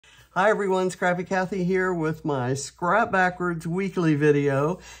Hi everyone, Scrappy Kathy here with my Scrap Backwards weekly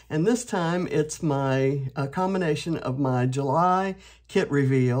video, and this time it's a combination of my July kit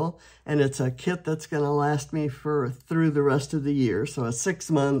reveal, and it's a kit that's going to last me through the rest of the year, so a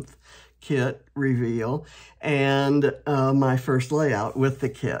 6-month kit reveal, and my first layout with the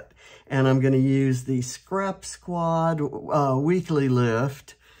kit. And I'm going to use the Scrap Squad weekly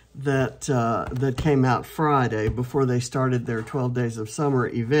lift that came out Friday before they started their 12 Days of Summer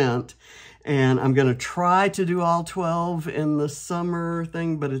event. And I'm going to try to do all 12 in the summer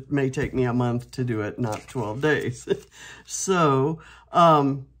thing, but it may take me a month to do it, not 12 days. So,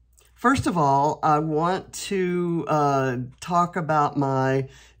 first of all, I want to talk about my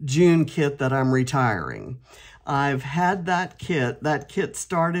June kit that I'm retiring. I've had that kit. That kit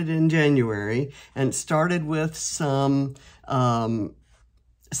started in January, and it started with some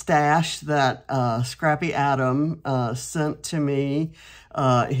stash that Scrappy Adam sent to me.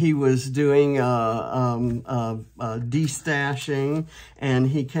 He was doing destashing, and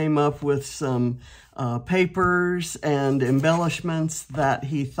he came up with some papers and embellishments that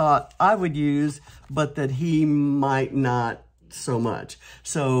he thought I would use, but that he might not so much.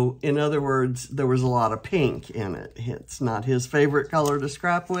 So, in other words, there was a lot of pink in it. It's not his favorite color to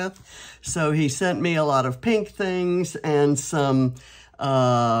scrap with. So he sent me a lot of pink things and some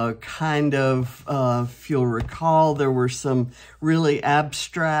if you'll recall, there were some really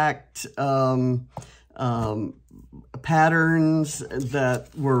abstract patterns that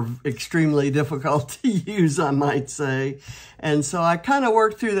were extremely difficult to use, I might say. And so I kind of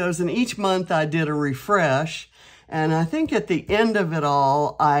worked through those, and each month I did a refresh. And I think at the end of it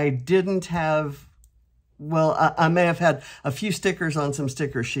all, I didn't have, well, I may have had a few stickers on some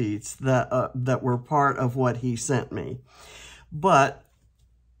sticker sheets that were part of what he sent me. But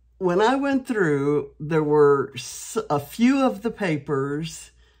when I went through, there were a few of the papers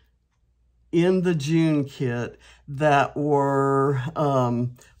in the June kit that were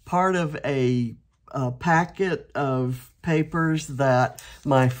part of a packet of papers that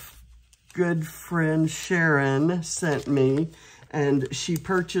my good friend Sharon sent me, and she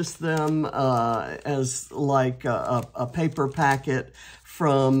purchased them as like a paper packet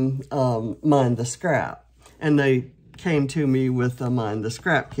from Mind the Scrap, and they came to me with a Mind the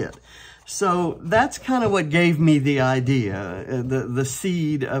Scrap kit. So that's kind of what gave me the idea, the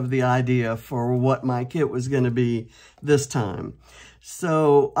seed of the idea for what my kit was going to be this time.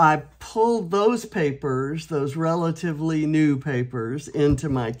 So I pulled those papers, those relatively new papers, into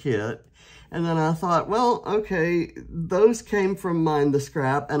my kit. And then I thought, well, okay, those came from Mind the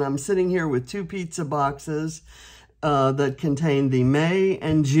Scrap, and I'm sitting here with 2 pizza boxes that contain the May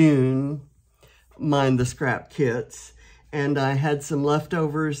and June Mind the Scrap kits, and I had some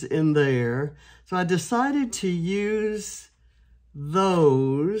leftovers in there. So I decided to use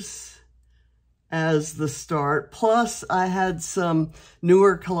those as the start. Plus, I had some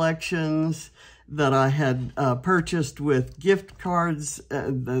newer collections that I had purchased with gift cards.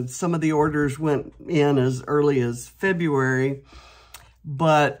 Some of the orders went in as early as February,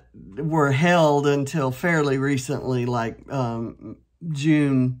 but were held until fairly recently, like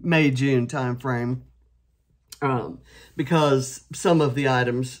May-June timeframe, because some of the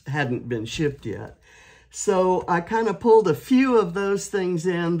items hadn't been shipped yet. So I kind of pulled a few of those things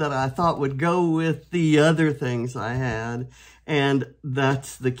in that I thought would go with the other things I had, and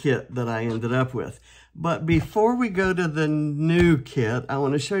that's the kit that I ended up with. But before we go to the new kit, I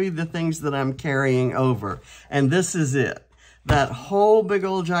want to show you the things that I'm carrying over. And this is it. That whole big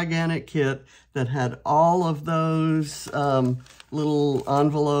old gigantic kit that had all of those little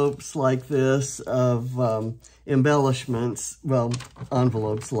envelopes like this of embellishments. Well,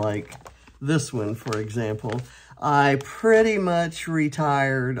 envelopes like this one, for example. I pretty much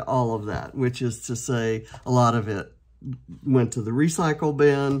retired all of that, which is to say a lot of it went to the recycle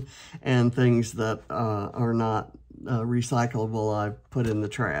bin, and things that are not recyclable I put in the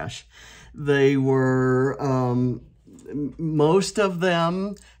trash. They were, most of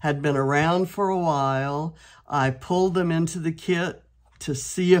them had been around for a while. I pulled them into the kit to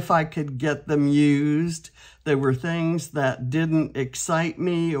see if I could get them used. They were things that didn't excite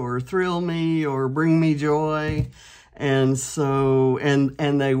me or thrill me or bring me joy. And so,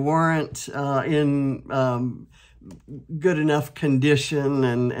 and they weren't in good enough condition,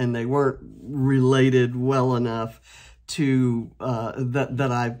 and they weren't related well enough to,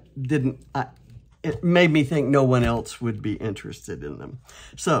 it made me think no one else would be interested in them.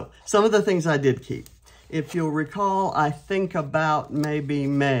 So some of the things I did keep. If you'll recall, I think about maybe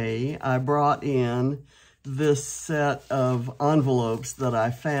May, I brought in this set of envelopes that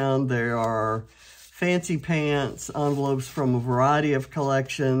I found. There are fancy pants envelopes from a variety of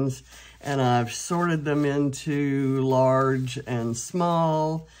collections, and I've sorted them into large and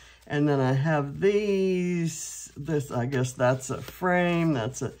small. And then I have this, I guess that's a frame,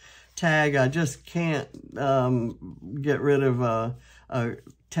 that's a tag. I just can't get rid of a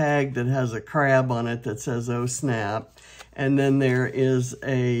tag that has a crab on it that says, "Oh snap." And then there is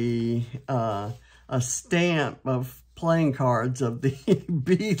a stamp of playing cards of the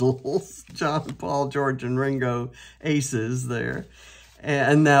Beatles, John, Paul, George, and Ringo aces there.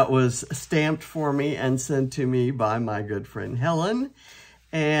 And that was stamped for me and sent to me by my good friend Helen.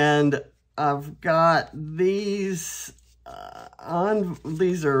 And I've got these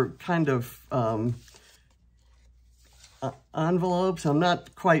these are kind of envelopes. I'm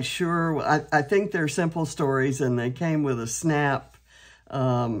not quite sure. I think they're simple stories, and they came with a snap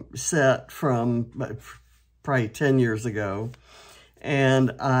set from probably 10 years ago. And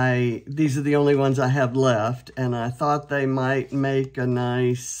these are the only ones I have left, and I thought they might make a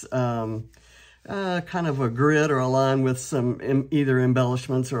nice kind of a grid or a line with some either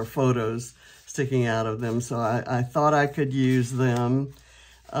embellishments or photos sticking out of them. So I thought I could use them.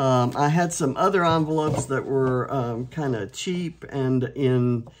 I had some other envelopes that were kind of cheap and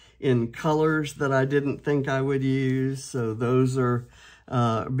in colors that I didn't think I would use. So those are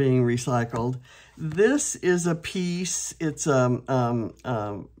being recycled. This is a piece. It's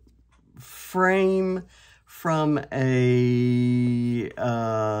a frame from a,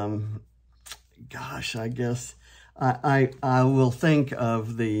 gosh, I guess I will think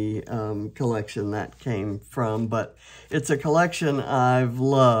of the collection that came from, but it's a collection I've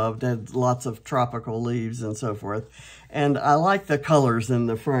loved. It had lots of tropical leaves and so forth, and I like the colors in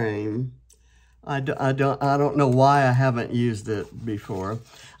the frame. I don't know why I haven't used it before.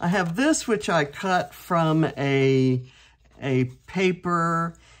 I have this, which I cut from a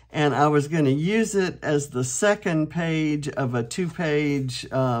paper, and I was going to use it as the second page of a 2-page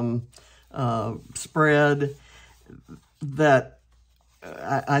spread that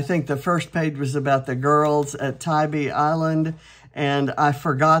I think the first page was about the girls at Tybee Island, and I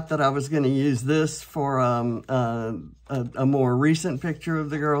forgot that I was going to use this for a more recent picture of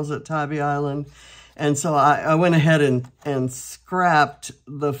the girls at Tybee Island. And so I went ahead and scrapped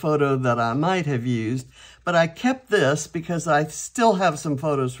the photo that I might have used, but I kept this because I still have some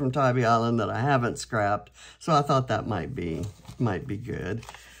photos from Tybee Island that I haven't scrapped, so I thought that might be good.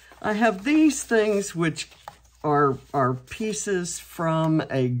 I have these things which are pieces from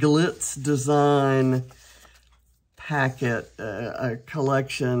a Glitz design packet, a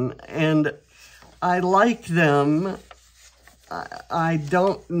collection, and I like them. I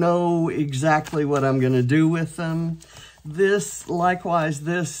don't know exactly what I'm going to do with them. This, likewise,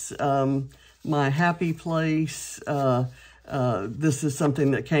 this, my Happy Place, this is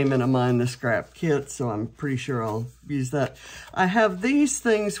something that came in a Mind the Scrap kit, so I'm pretty sure I'll use that. I have these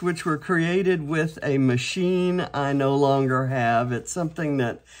things which were created with a machine I no longer have. It's something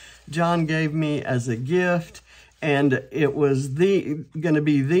that John gave me as a gift, and it was going to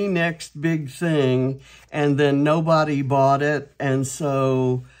be the next big thing, and then nobody bought it, and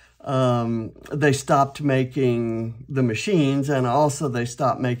so they stopped making the machines, and also they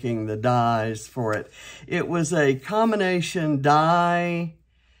stopped making the dies for it. It was a combination die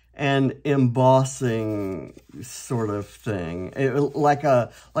and embossing sort of thing, like a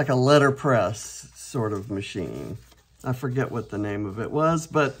letterpress sort of machine. I forget what the name of it was,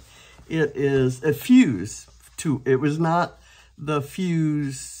 but it is a fuse. It was not the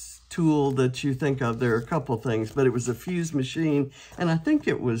fuse tool that you think of. There are a couple things, but it was a fuse machine, and I think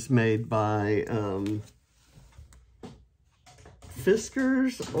it was made by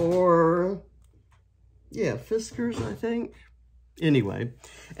Fiskars, or yeah, Fiskars, I think. Anyway,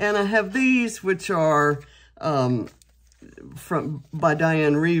 and I have these, which are by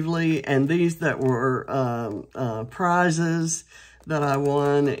Diane Reevely, and these that were prizes that I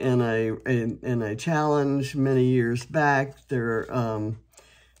won in a challenge many years back. They're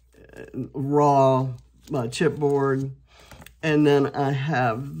raw chipboard. And then I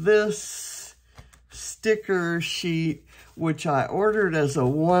have this sticker sheet, which I ordered as a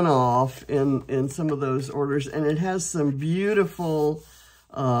one-off in some of those orders, and it has some beautiful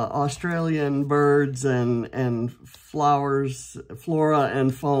Australian birds and flowers, flora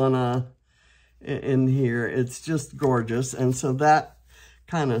and fauna in here. It's just gorgeous, and so that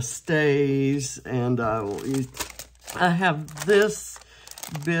kind of stays. And I have this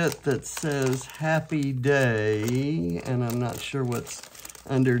bit that says Happy Day, and I'm not sure what's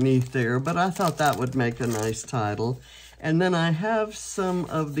underneath there, but I thought that would make a nice title. And then I have some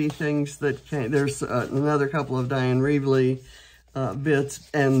of the things that came. There's another couple of Diane Reevely bits,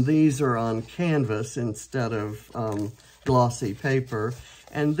 and these are on canvas instead of glossy paper.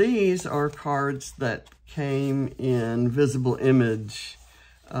 And these are cards that came in visible image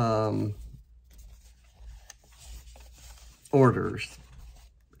orders.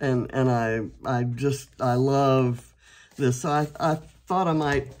 And I love this. So I thought I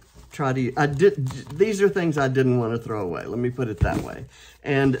might try to, these are things I didn't want to throw away. Let me put it that way.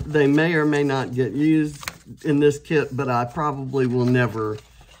 And they may or may not get used in this kit, but I probably will never,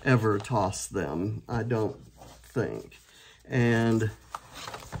 ever toss them. I don't think. And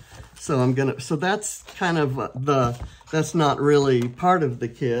so so that's kind of that's not really part of the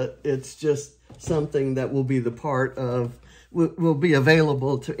kit. It's just something that will be the part of, will be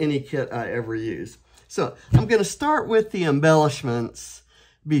available to any kit I ever use. So I'm going to start with the embellishments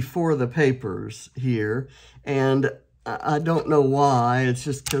before the papers here. And I don't know why, it's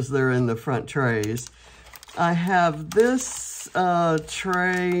just because they're in the front trays. I have this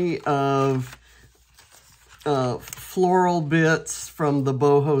tray of floral bits from the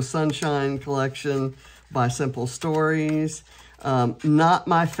Boho Sunshine collection by Simple Stories. Not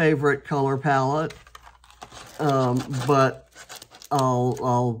my favorite color palette, but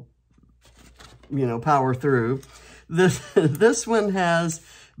I'll power through. This one has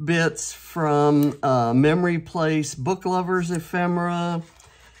bits from Memory Place Book Lovers Ephemera,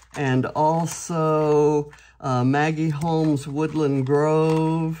 and also Maggie Holmes Woodland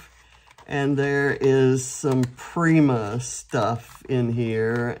Grove. And there is some Prima stuff in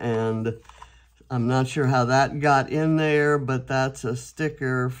here, and I'm not sure how that got in there, but that's a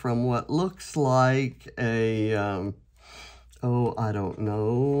sticker from what looks like a, I don't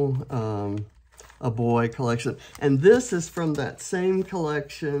know, a boy collection. And this is from that same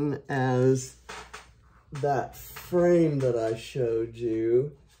collection as that frame that I showed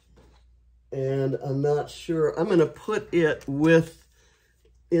you. And I'm not sure, I'm gonna put it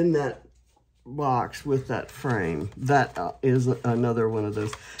in that box with that frame. That is another one of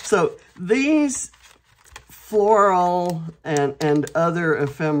those. So these floral and other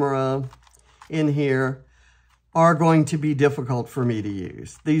ephemera in here are going to be difficult for me to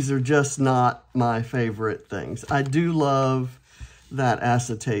use. These are just not my favorite things. I do love that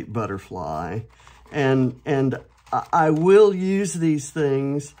acetate butterfly, and I will use these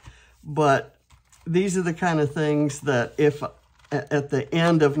things, but these are the kind of things that if at the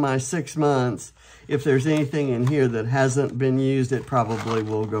end of my 6 months, if there's anything in here that hasn't been used, it probably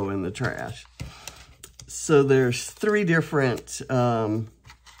will go in the trash. So there's 3 different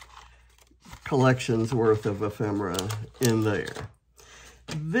collections worth of ephemera in there.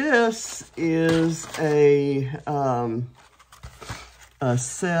 This is a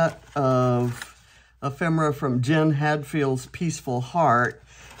set of ephemera from Jen Hadfield's Peaceful Heart.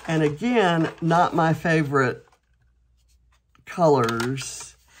 And again, not my favorite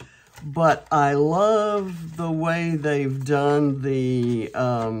colors, but I love the way they've done the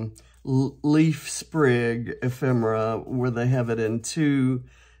leaf sprig ephemera, where they have it in 2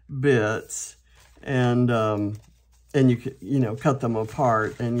 bits, and you can, cut them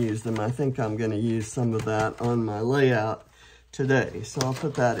apart and use them. I think I'm going to use some of that on my layout today, so I'll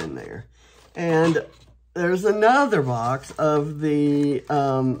put that in there. And there's another box of the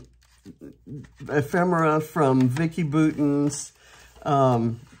ephemera from Vicki Boutin's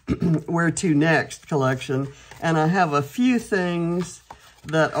Where to Next collection, and I have a few things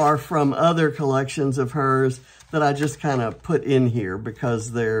that are from other collections of hers that I just kind of put in here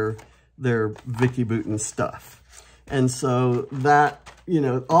because they're Vicki Boutin stuff. And so that,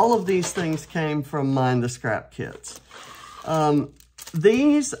 all of these things came from Mind the Scrap kits.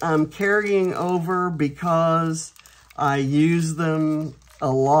 These I'm carrying over because I use them a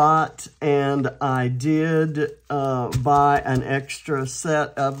lot, and I did buy an extra set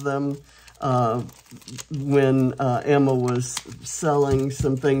of them when Emma was selling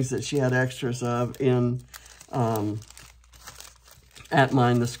some things that she had extras of in at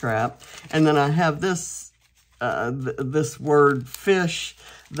Mind the Scrap. And then I have this this word fish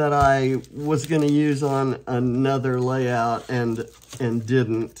that I was going to use on another layout and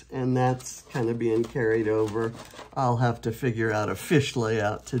didn't, and that's kind of being carried over. I'll have to figure out a fish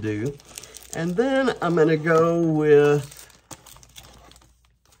layout to do. And then I'm going to go with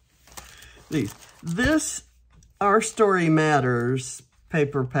these. This Our Story Matters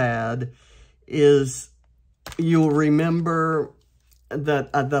paper pad is, you'll remember that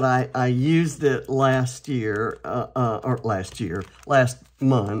I used it last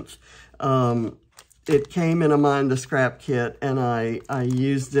month. It came in a Mind the Scrap kit, and I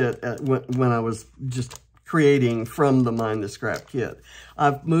used it when I was just creating from the Mind the Scrap kit.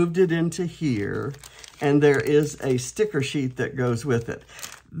 I've moved it into here, and there is a sticker sheet that goes with it.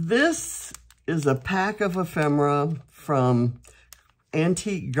 This is a pack of ephemera from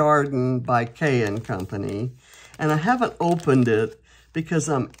Antique Garden by K & Company, and I haven't opened it because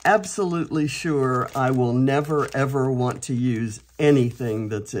I'm absolutely sure I will never ever want to use anything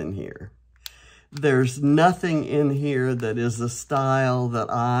that's in here. There's nothing in here that is a style that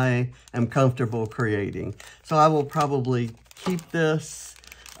I am comfortable creating. So I will probably keep this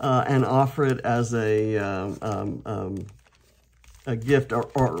and offer it as a gift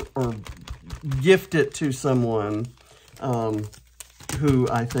or gift it to someone who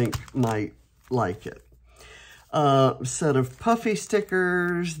I think might like it. Set of puffy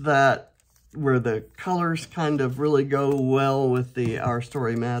stickers where the colors kind of really go well with the Our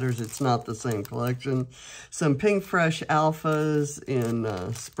Story Matters. It's not the same collection. Some Pink Fresh Alphas in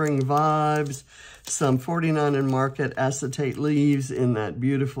Spring Vibes. Some 49 and Market acetate leaves in that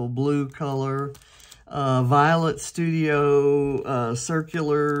beautiful blue color. Violet Studio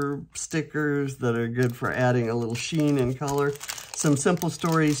circular stickers that are good for adding a little sheen and color. Some Simple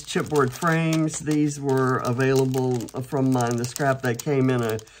Stories chipboard frames. These were available from Mind the Scrap. They came in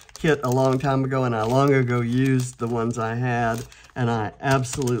a kit a long time ago, and I long ago used the ones I had, and I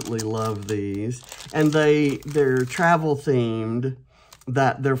absolutely love these. And they're travel themed.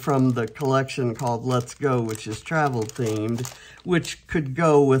 They're from the collection called Let's Go, which is travel themed, which could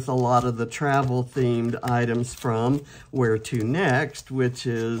go with a lot of the travel themed items from Where To Next, which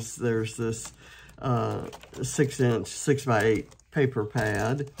is, there's this 6-inch 6x8 paper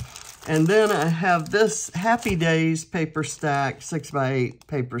pad. And then I have this Happy Days paper stack, 6x8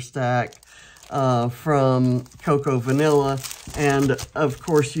 paper stack from Cocoa Vanilla. And of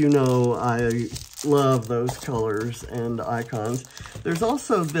course, you know, I love those colors and icons. There's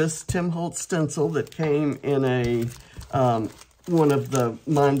also this Tim Holtz stencil that came in a one of the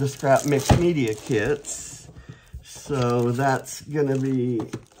Mind the Scrap mixed media kits. So that's gonna be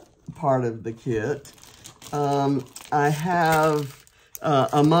part of the kit. I have,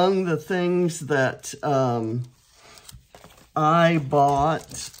 among the things that I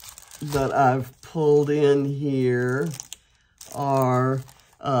bought that I've pulled in here are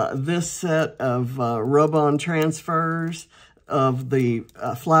this set of rub-on transfers of the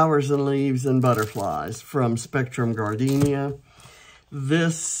flowers and leaves and butterflies from Spectrum Gardenia.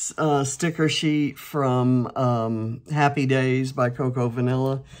 This sticker sheet from Happy Days by Cocoa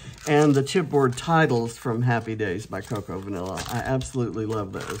Vanilla, and the chipboard titles from Happy Days by Cocoa Vanilla. I absolutely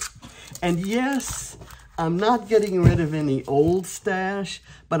love those. And yes, I'm not getting rid of any old stash,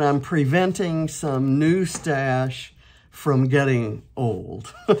 but I'm preventing some new stash from getting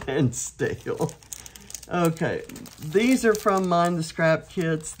old and stale. Okay, these are from Mind the Scrap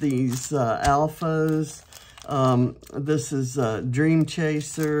kits, these alphas. This is Dream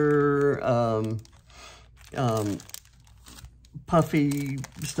Chaser, puffy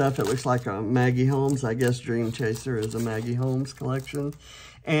stuff. It looks like a Maggie Holmes. I guess Dream Chaser is a Maggie Holmes collection.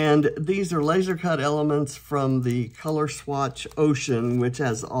 And these are laser cut elements from the Color Swatch Ocean, which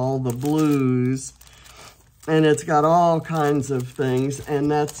has all the blues. And it's got all kinds of things, and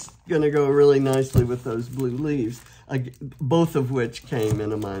that's going to go really nicely with those blue leaves, both of which came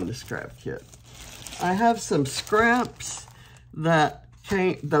in a Mind the Scrap kit. I have some scraps that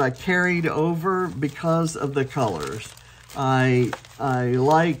I carried over because of the colors. I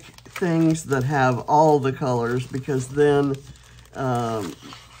like things that have all the colors because then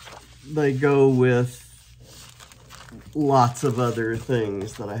they go with lots of other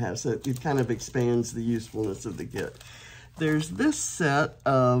things that I have. So it kind of expands the usefulness of the kit. There's this set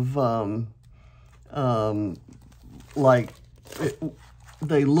of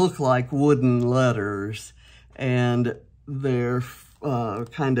they look like wooden letters, and they're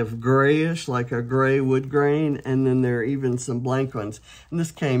kind of grayish, like a gray wood grain, and then there are even some blank ones. And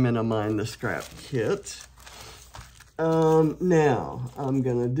this came in a Mind the Scrap kit. Now, I'm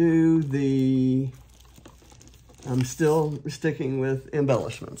gonna do I'm still sticking with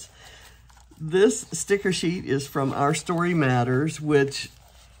embellishments. This sticker sheet is from Our Story Matters, which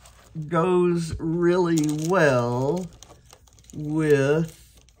goes really well with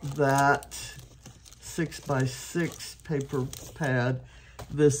that 6x6 paper pad.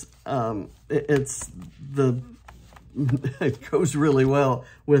 This, it goes really well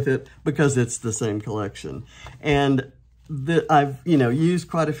with it because it's the same collection. And I've, used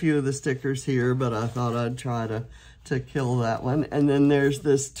quite a few of the stickers here, but I thought I'd try to kill that one. And then there's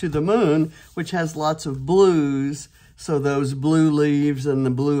this To the Moon, which has lots of blues. So those blue leaves and the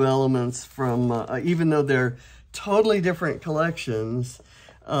blue elements from, even though they're totally different collections,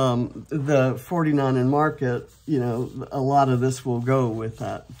 the 49 and Market, a lot of this will go with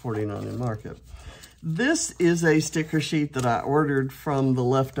that 49 and Market. This is a sticker sheet that I ordered from the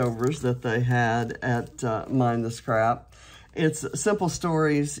leftovers that they had at Mind the Scrap. It's Simple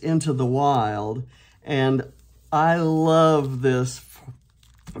Stories Into the Wild, and I love this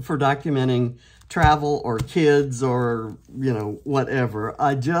for documenting travel or kids or, you know, whatever.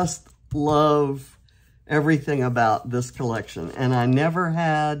 I just love everything about this collection, and I never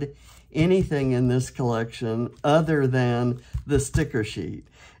had anything in this collection other than the sticker sheet.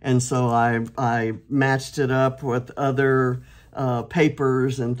 And so I matched it up with other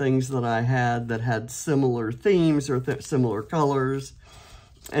papers and things that I had similar themes or similar colors.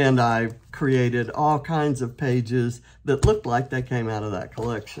 And I created all kinds of pages that looked like they came out of that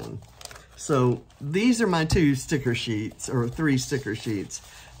collection. So these are my 2 sticker sheets, or 3 sticker sheets,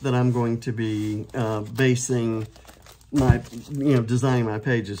 that I'm going to be basing my, designing my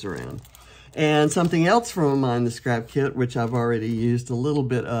pages around. And something else from a Mind the Scrap kit, which I've already used a little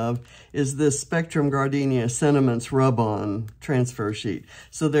bit of, is this Spectrum Gardenia Sentiments Rub-On transfer sheet.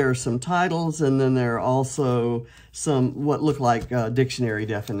 So there are some titles, and then there are also some what look like dictionary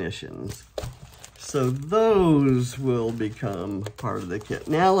definitions. So those will become part of the kit.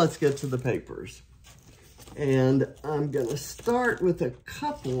 Now let's get to the papers. And I'm going to start with a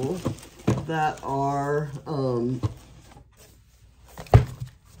couple that are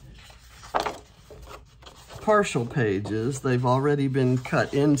partial pages. They've already been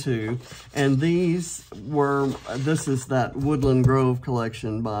cut into, and this is that Woodland Grove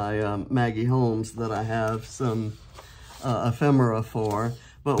collection by Maggie Holmes that I have some ephemera for,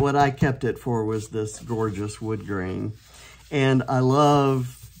 but what I kept it for was this gorgeous wood grain. And I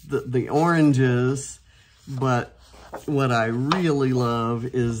love the oranges, but what I really love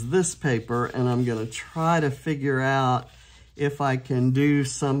is this paper, and I'm going to try to figure out if I can do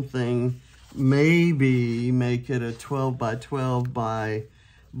something, maybe make it a 12 by 12 by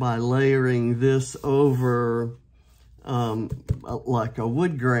layering this over like a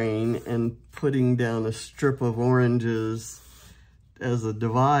wood grain and putting down a strip of oranges as a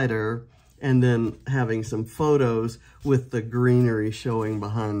divider, and then having some photos with the greenery showing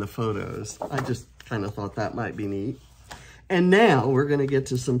behind the photos. I just kind of thought that might be neat. And now we're going to get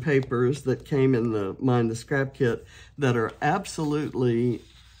to some papers that came in the Mind the Scrap kit that are absolutely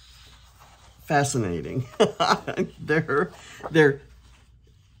fascinating. They're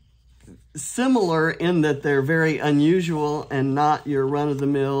similar in that they're very unusual and not your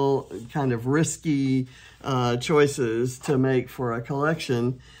run-of-the-mill kind of risky choices to make for a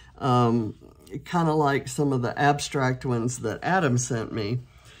collection, kind of like some of the abstract ones that Adam sent me.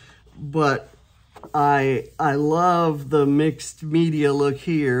 But I love the mixed media look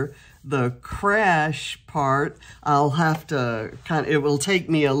here. The crash part, I'll have to it will take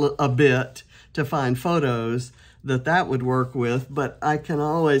me a bit to find photos that would work with, but I can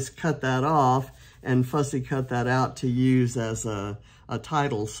always cut that off and fussy cut that out to use as a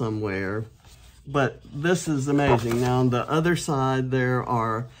title somewhere. But this is amazing. Now on the other side, there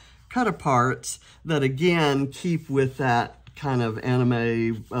are cut aparts that again keep with that kind of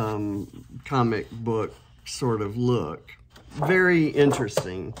anime comic book sort of look. Very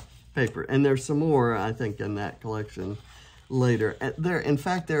interesting paper. And there's some more, I think, in that collection later. In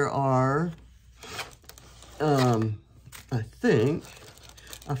fact, there are, I think,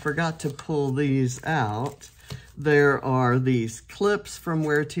 I forgot to pull these out. There are these clips from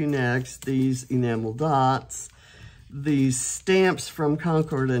Where to Next, these enamel dots, these stamps from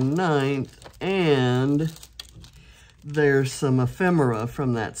Concord and Ninth, and there's some ephemera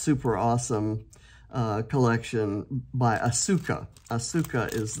from that super awesome collection by SOOOO.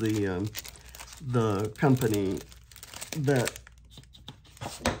 SOOOO is the company that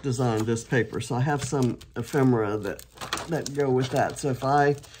designed this paper. So I have some ephemera that go with that. So if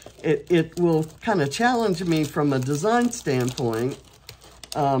it will kind of challenge me from a design standpoint,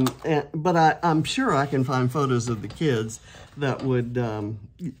 but I'm sure I can find photos of the kids that would,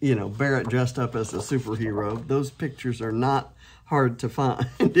 Barrett dressed up as a superhero. Those pictures are not hard to find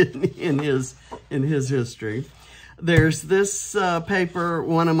in his history. There's this paper,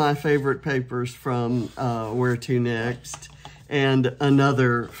 one of my favorite papers from Where to Next, and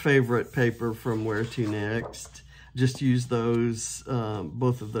another favorite paper from Where to Next. Just use those,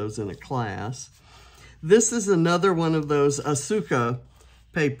 both of those in a class. This is another one of those SOOOO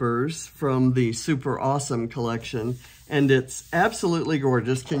papers from the Super Awesome collection, and it's absolutely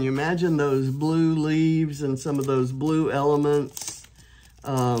gorgeous. Can you imagine those blue leaves and some of those blue elements,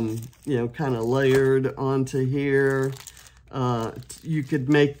 kind of layered onto here? You could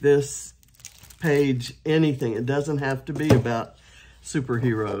make this page anything. It doesn't have to be about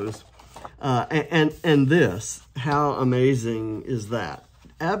superheroes. And this, how amazing is that?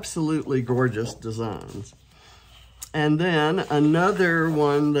 absolutely gorgeous designs. And then another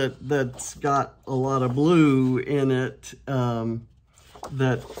one that's got a lot of blue in it, that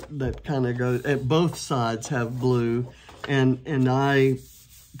kind of goes, at both sides have blue, and I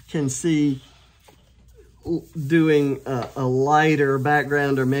can see doing a lighter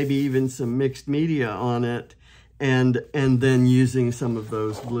background or maybe even some mixed media on it, and then using some of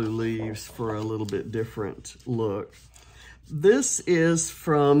those blue leaves for a little bit different look. This is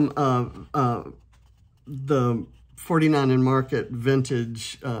from the 49 and Market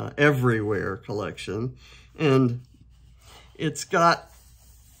Vintage Everywhere collection, and it's got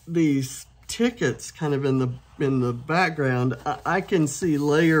these tickets kind of in the background. I can see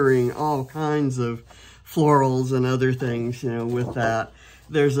layering all kinds of florals and other things, you know, with that.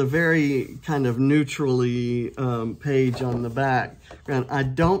 There's a very kind of neutrally page on the back. And I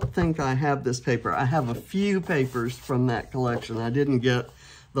don't think I have this paper. I have a few papers from that collection. I didn't get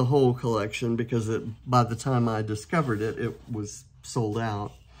the whole collection because by the time I discovered it, it was sold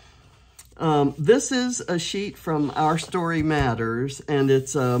out. This is a sheet from Our Story Matters, and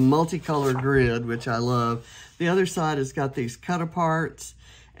it's a multicolor grid, which I love. The other side has got these cut aparts,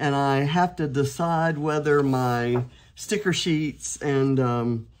 and I have to decide whether my sticker sheets and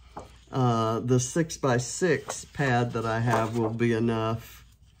the 6x6 pad that I have will be enough.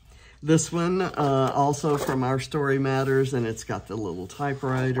 This one, also from Our Story Matters, and it's got the little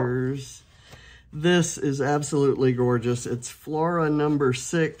typewriters. This is absolutely gorgeous. It's Flora number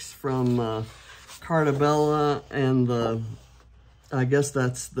 6 from Cartabella, and I guess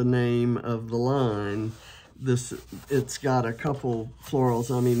that's the name of the line. It's got a couple florals.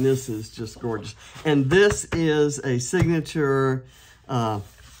 I mean, this is just gorgeous. And this is a signature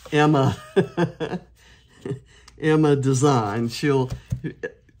Emma Emma design.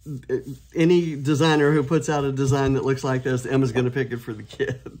 Any designer who puts out a design that looks like this, Emma's going to pick it for the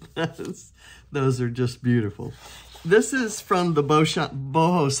kid. Those are just beautiful. This is from the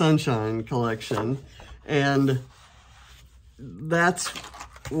Boho Sunshine collection, and that's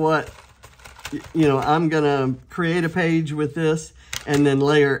what, you know, I'm going to create a page with this and then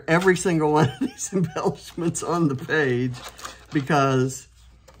layer every single one of these embellishments on the page, because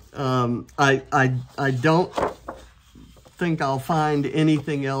I don't think I'll find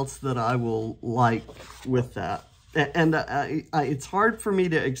anything else that I will like with that. And it's hard for me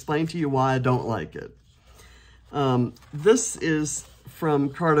to explain to you why I don't like it. This is from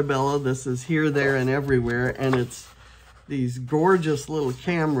Cartabella. This is Here, There, and Everywhere, and it's these gorgeous little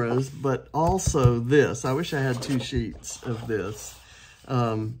cameras, but also this. I wish I had 2 sheets of this,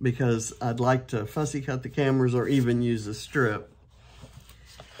 because I'd like to fussy cut the cameras or even use a strip.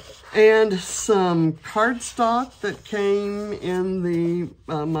 And some cardstock that came in the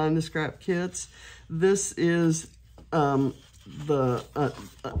Mind the Scrap kits. This is A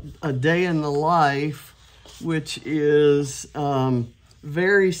Day in the Life, which is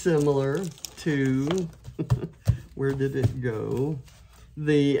very similar to, where did it go?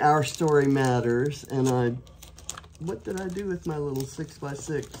 The Our Story Matters. And what did I do with my little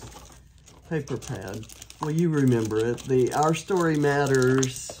 6x6 paper pad? Well, you remember it. The Our Story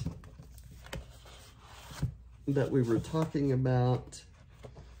Matters that we were talking about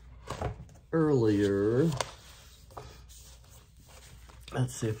earlier.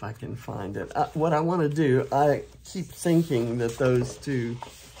 Let's see if I can find it. What I want to do, I keep thinking that those two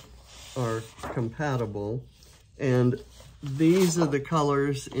are compatible. And these are the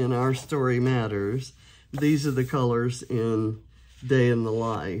colors in Our Story Matters. These are the colors in Day in the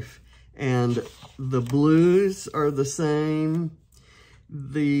Life. And the blues are the same.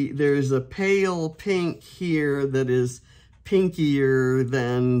 There's a pale pink here that is pinkier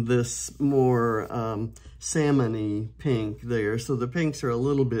than this more salmon-y pink there. So the pinks are a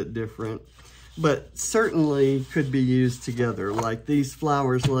little bit different, but certainly could be used together. Like these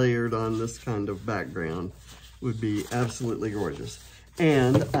flowers layered on this kind of background would be absolutely gorgeous.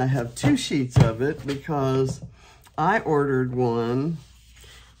 And I have 2 sheets of it because I ordered one.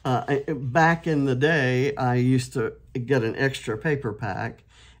 Back in the day, I used to get an extra paper pack,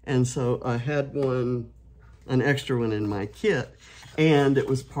 and so I had an extra one in my kit, and it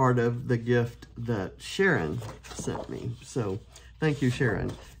was part of the gift that Sharon sent me. So thank you,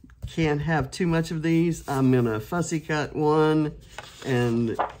 Sharon. Can't have too much of these. I'm gonna fussy cut one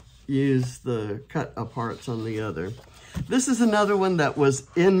and use the cut aparts on the other. This is another one that was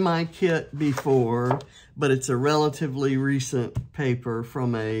in my kit before, but it's a relatively recent paper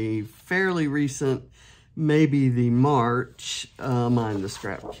from a fairly recent, maybe the March Mind the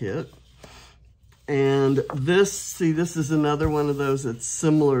Scrap kit. And this is another one of those that's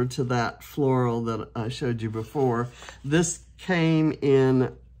similar to that floral that I showed you before. This came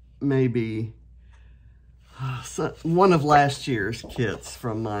in maybe one of last year's kits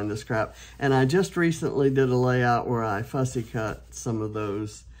from Mind the Scrap. And I just recently did a layout where I fussy cut some of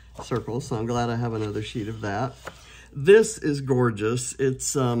those circles, so I'm glad I have another sheet of that. This is gorgeous.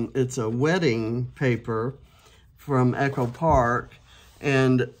 It's a wedding paper from Echo Park,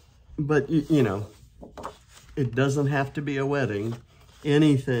 but you know, it doesn't have to be a wedding.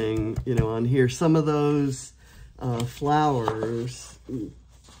 Anything, you know, on here. Some of those flowers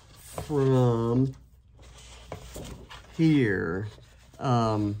from here,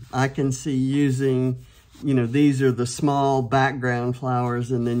 I can see using, you know, these are the small background flowers,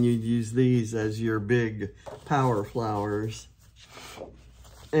 and then you use these as your big power flowers.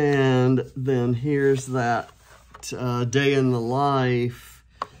 And then here's that day in the life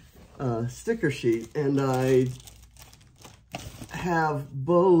sticker sheet, and I have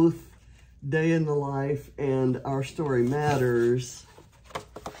both Day in the Life and Our Story Matters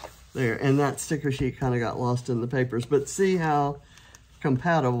there, and that sticker sheet kind of got lost in the papers, but see how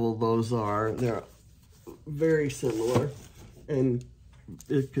compatible those are. They're very similar, and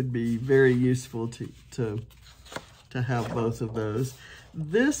it could be very useful to have both of those.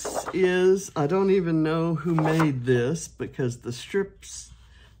 This is, I don't even know who made this because the strip's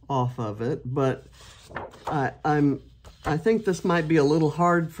off of it, but I think this might be a little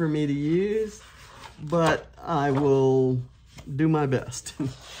hard for me to use, but I will do my best.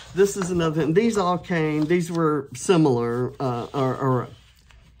 This is another, and these all came, these were similar, or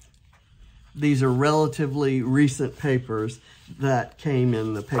these are relatively recent papers that came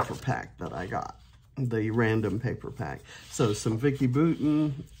in the paper pack that I got, the random paper pack. So some Vicki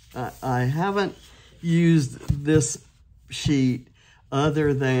Boutin. I haven't used this sheet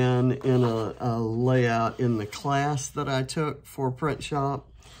other than in a layout in the class that I took for print shop.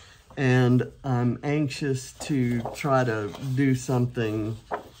 And I'm anxious to try to do something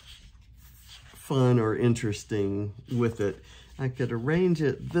fun or interesting with it. I could arrange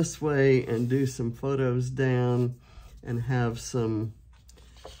it this way and do some photos down and have some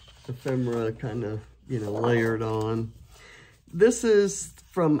ephemera kind of, you know, layered on. This is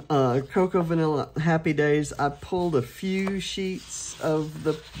from Cocoa Vanilla Happy Days. I pulled a few sheets of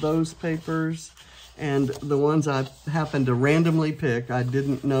those papers, and the ones I happened to randomly pick, I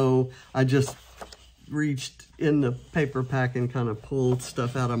didn't know, I just reached in the paper pack and kind of pulled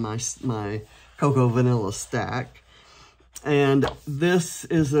stuff out of my Cocoa Vanilla stack. And this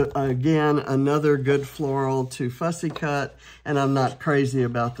is, again, another good floral to fussy cut, and I'm not crazy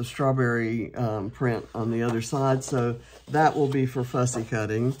about the strawberry print on the other side, so that will be for fussy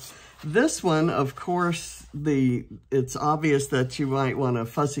cutting. This one, of course, it's obvious that you might want to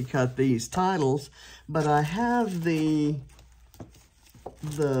fussy cut these titles, but I have these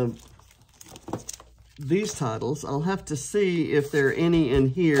titles. I'll have to see if there are any in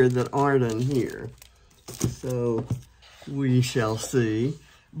here that aren't in here. So we shall see.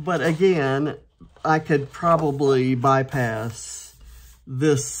 But again, I could probably bypass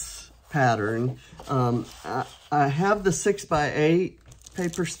this pattern. I have the 6x8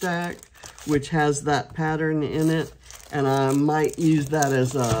 paper stack, which has that pattern in it, and I might use that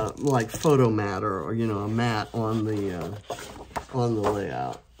as a like photo mat, or you know, a mat on the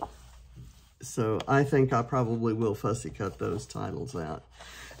layout. So I think I probably will fussy cut those titles out.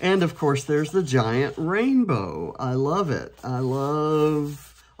 And of course, there's the giant rainbow. I love it. I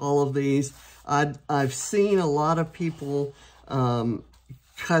love all of these. I've seen a lot of people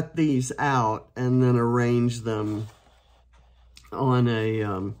cut these out and then arrange them on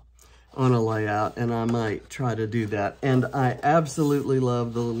a layout, and I might try to do that. And I absolutely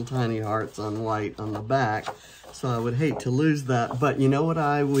love the little tiny hearts on white on the back, so I would hate to lose that. But you know what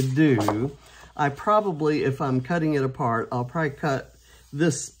I would do? I probably, if I'm cutting it apart, I'll probably cut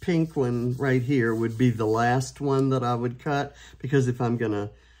this pink one right here would be the last one that I would cut, because if I'm gonna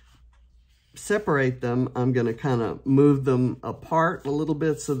separate them, I'm gonna kind of move them apart a little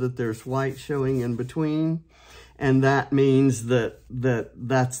bit so that there's white showing in between. And that means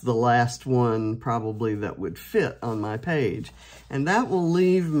that's the last one probably that would fit on my page. And that will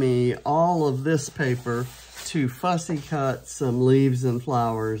leave me all of this paper to fussy cut some leaves and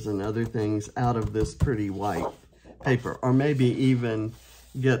flowers and other things out of this pretty white paper, or maybe even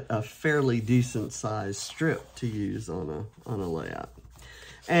get a fairly decent sized strip to use on a layout.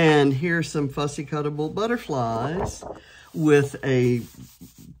 And here's some fussy cuttable butterflies with a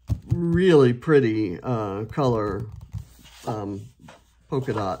really pretty color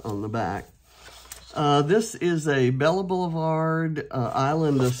polka dot on the back. This is a Bella Boulevard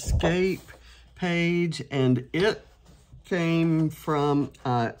Island Escape page, and it came from,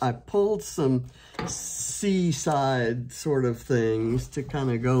 I pulled some seaside sort of things to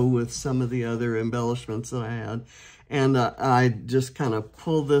kind of go with some of the other embellishments that I had. And I just kind of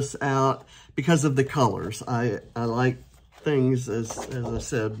pulled this out because of the colors. I like things, as I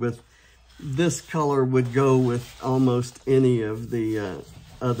said, with this color would go with almost any of the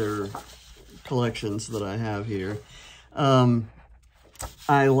other collections that I have here.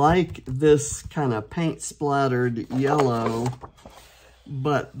 I like this kind of paint splattered yellow,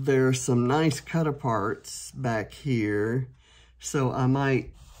 but there's some nice cut aparts back here. So I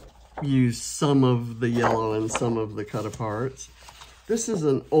might use some of the yellow and some of the cut aparts. This is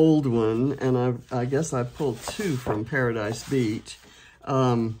an old one, and I guess I pulled two from Paradise Beach.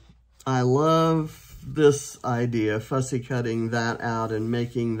 I love this idea, fussy cutting that out and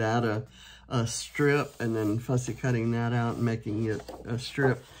making that a strip, and then fussy cutting that out and making it a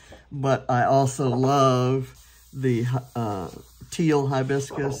strip. But I also love the teal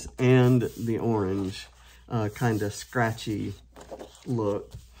hibiscus and the orange kind of scratchy look.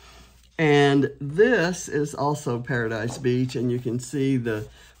 And this is also Paradise Beach, and you can see the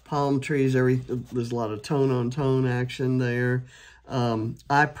palm trees, there's a lot of tone-on-tone action there.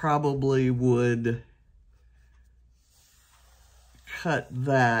 I probably would cut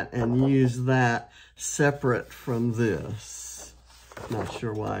that and use that separate from this. Not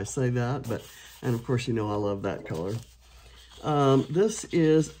sure why I say that, but, and of course, you know I love that color. This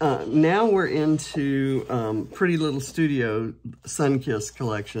is, now we're into Pretty Little Studio Sunkissed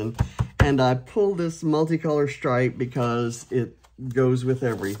collection, and I pulled this multicolor stripe because it goes with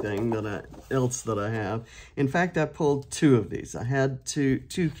everything else that I have. In fact, I pulled two of these. I had two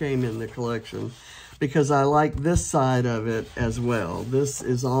came in the collection because I like this side of it as well. This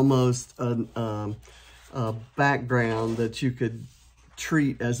is almost a background that you could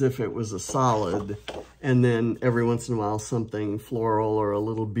treat as if it was a solid, and then every once in a while something floral or a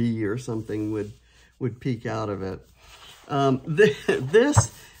little bee or something would peek out of it.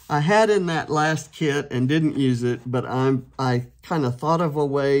 This I had in that last kit and didn't use it, but I kind of thought of a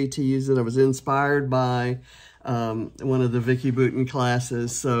way to use it. I was inspired by one of the Vicki Boutin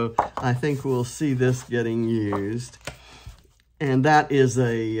classes, so I think we'll see this getting used. And that is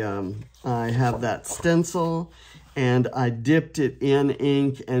I have that stencil, and I dipped it in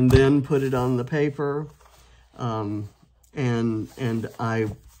ink and then put it on the paper.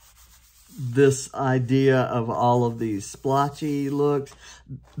 This idea of all of these splotchy looks,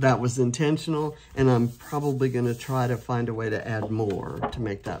 that was intentional, and I'm probably going to try to find a way to add more to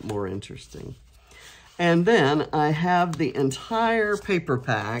make that more interesting. And then I have the entire paper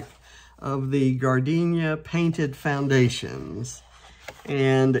pack of the Gardenia painted foundations,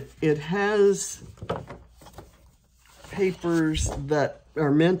 and it has papers that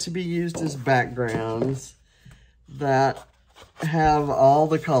are meant to be used as backgrounds that have all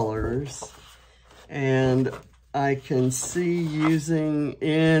the colors, and I can see using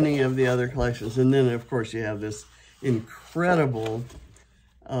any of the other collections. And then of course you have this incredible,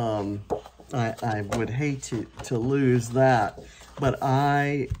 I would hate to lose that, but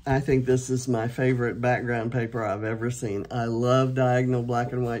I think this is my favorite background paper I've ever seen. I love diagonal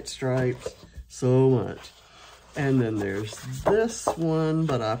black and white stripes so much. And then there's this one,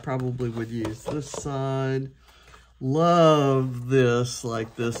 but I probably would use this side. Love this,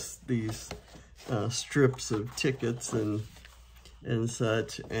 like these strips of tickets and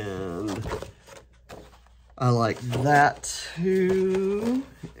such, and I like that too.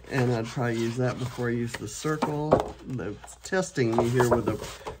 And I'd probably use that before I use the circle. They're testing me here with a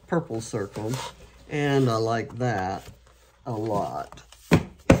purple circle, and I like that a lot.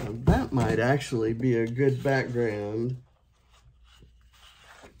 So that might actually be a good background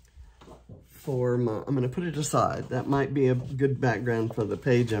for my, I'm going to put it aside. That might be a good background for the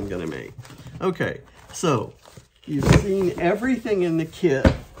page I'm going to make. Okay, so you've seen everything in the kit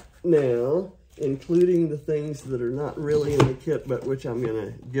now, including the things that are not really in the kit, but which I'm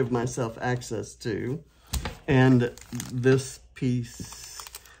going to give myself access to. And this piece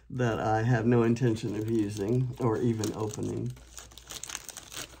that I have no intention of using or even opening.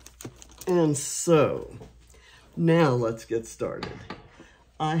 And so, now let's get started.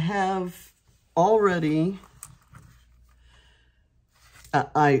 I have already,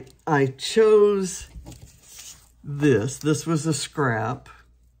 I chose this. This was a scrap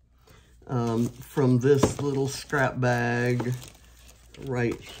from this little scrap bag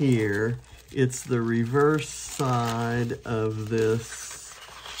right here. It's the reverse side of this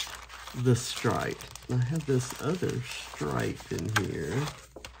stripe. I have this other stripe in here.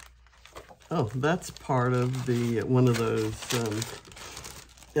 Oh, that's part of the one of those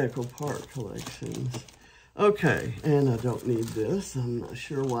Echo Park collections. Okay, and I don't need this. I'm not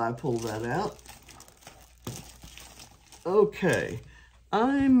sure why I pulled that out. Okay,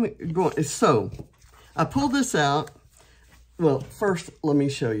 so I pulled this out. Well, first, let me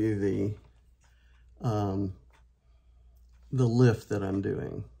show you the lift that I'm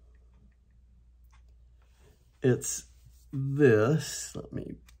doing. It's this. Let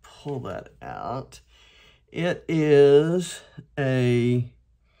me pull that out. It is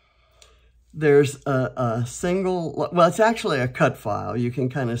there's a single, well, it's actually a cut file. You can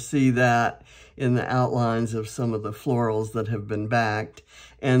kind of see that in the outlines of some of the florals that have been backed.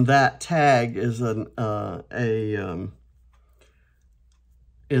 And that tag is a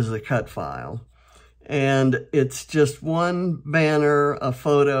cut file. And it's just one banner, a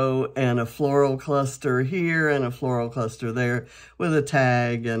photo, and a floral cluster here and a floral cluster there with a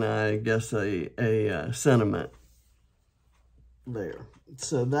tag and I guess a sentiment there.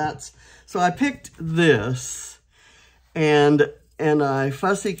 So I picked this and I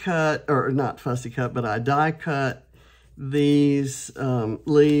fussy cut, or not fussy cut, but I die cut these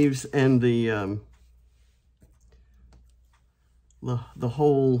leaves and the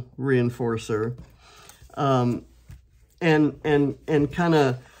whole reinforcer. And kind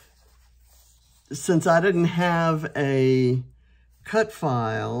of, since I didn't have a cut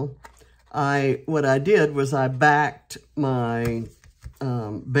file, what I did was I backed my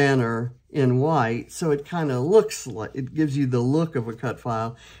banner in white, so it kind of looks like, it gives you the look of a cut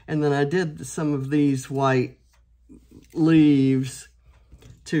file. And then I did some of these white leaves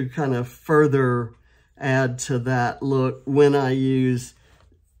to kind of further add to that look when I use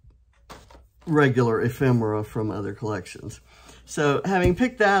regular ephemera from other collections. So having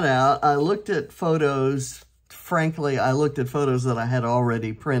picked that out, I looked at photos. Frankly, I looked at photos that I had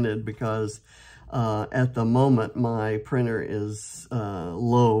already printed because at the moment my printer is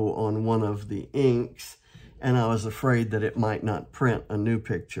low on one of the inks and I was afraid that it might not print a new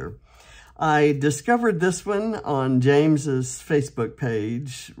picture. I discovered this one on James's Facebook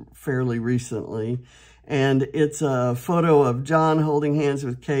page fairly recently, and it's a photo of John holding hands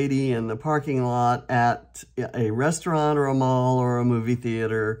with Katie in the parking lot at a restaurant or a mall or a movie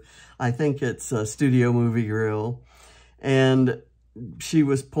theater. I think it's a Studio Movie Grill. And she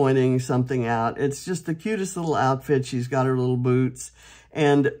was pointing something out. It's just the cutest little outfit. She's got her little boots.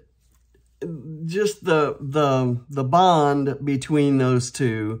 And just the bond between those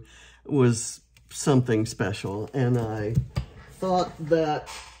two was something special. And I thought that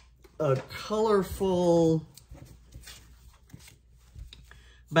a colorful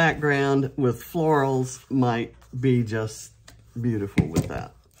background with florals might be just beautiful with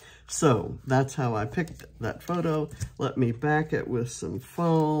that. So that's how I picked that photo. Let me back it with some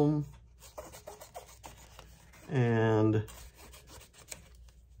foam. And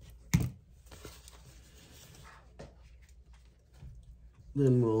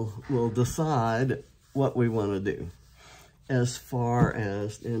then we'll decide what we want to do as far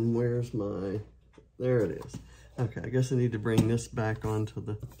as, and where's my, there it is. Okay, I guess I need to bring this back onto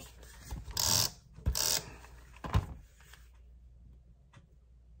the,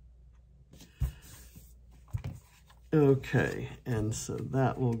 okay, and so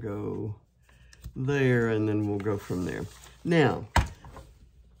that will go there, and then we'll go from there. Now,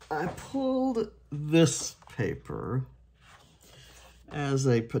 I pulled this paper as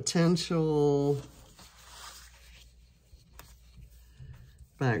a potential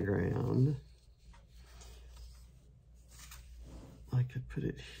background. I could put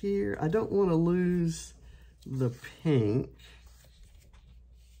it here. I don't want to lose the pink.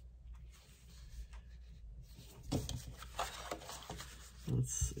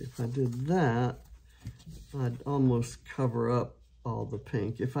 Let's see, if I did that, I'd almost cover up all the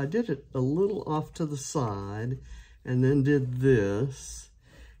pink. If I did it a little off to the side and then did this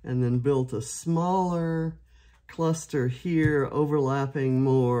and then built a smaller cluster here overlapping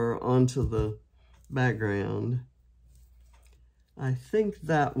more onto the background, I think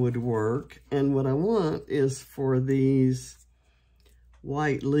that would work. And what I want is for these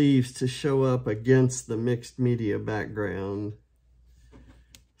white leaves to show up against the mixed media background.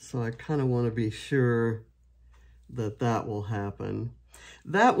 So I kind of want to be sure that that will happen.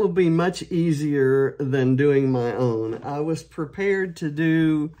 That will be much easier than doing my own. I was prepared to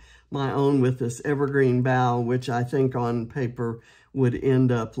do my own with this evergreen bough, which I think on paper would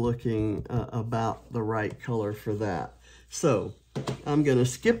end up looking about the right color for that. So I'm going to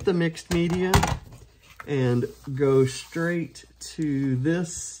skip the mixed media and go straight to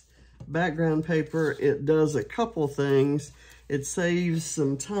this background paper. It does a couple things. It saves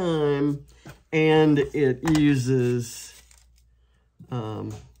some time and it uses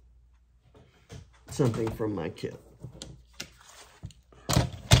something from my kit.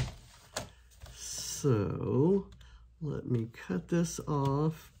 So let me cut this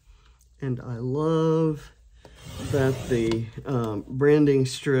off. And I love that the branding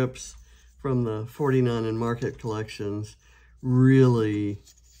strips from the 49 and Market collections really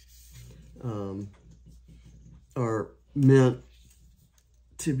are meant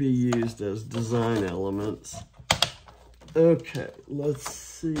to be used as design elements. Okay, let's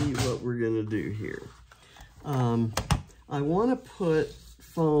see what we're gonna do here. I wanna put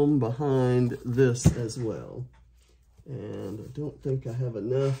foam behind this as well. And I don't think I have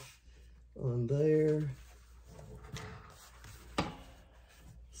enough on there.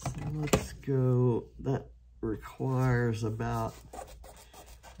 So let's go, that requires about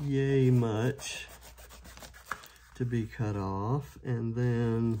yay much to be cut off, and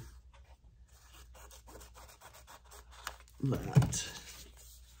then that.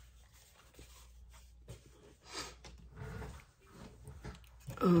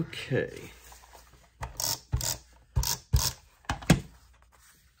 Okay.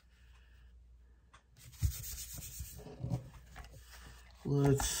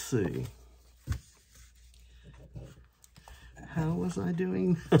 Let's see. How was I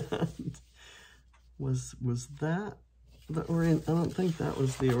doing that? Was that the orient? I don't think that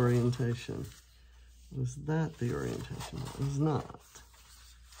was the orientation. Was that the orientation? It was not.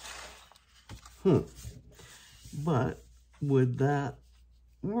 But would that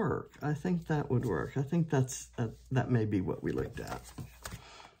work? I think that would work. I think that may be what we looked at.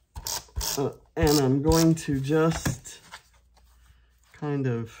 And I'm going to just kind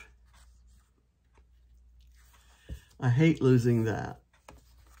of, I hate losing that.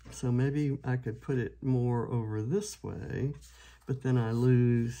 So maybe I could put it more over this way, but then I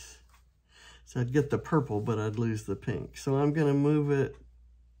lose, so I'd get the purple, but I'd lose the pink. So I'm gonna move it.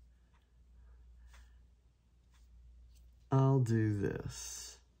 I'll do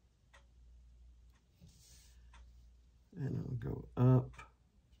this. And I'll go up.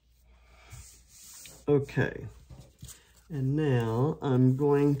 Okay. And now I'm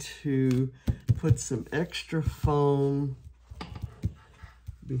going to put some extra foam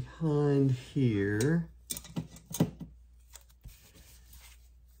behind here.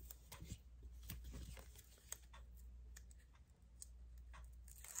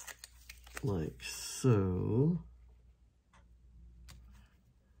 Like so.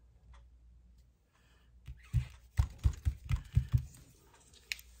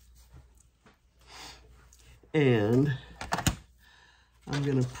 And I'm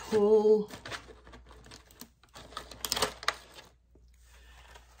going to pull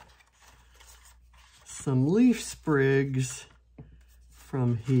some leaf sprigs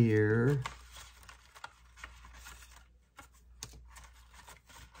from here.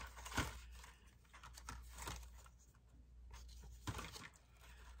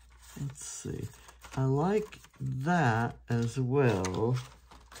 Let's see. I like that as well.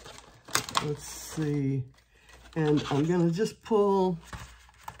 Let's see. And I'm going to just pull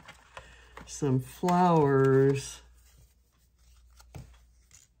some flowers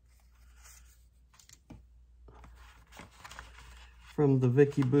from the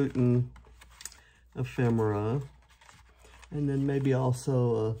Vicki Boutin ephemera, and then maybe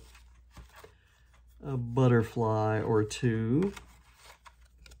also a butterfly or two.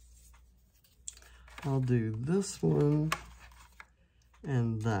 I'll do this one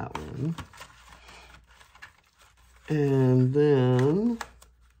and that one. And then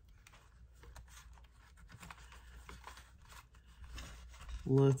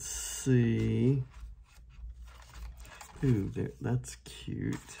let's see. Ooh, there, that's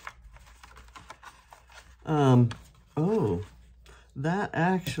cute. Oh, that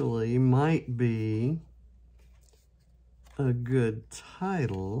actually might be a good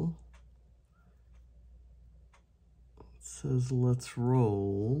title. It says, let's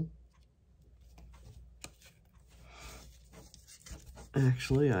roll.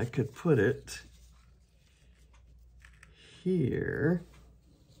 Actually, I could put it here.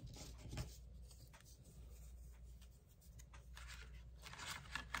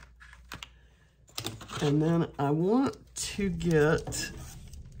 And then I want to get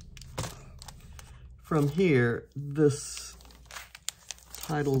from here this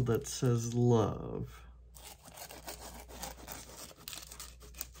title that says love.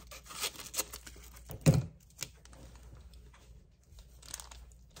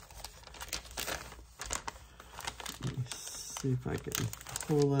 See if I can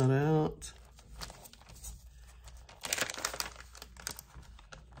pull that out.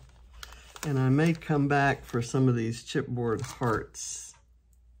 And I may come back for some of these chipboard hearts.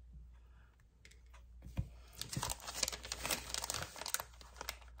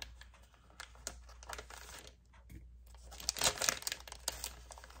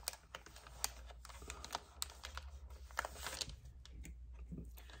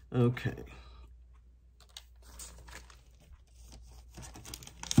 Okay.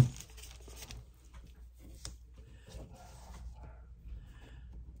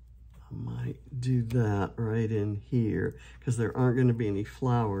 I might do that right in here because there aren't going to be any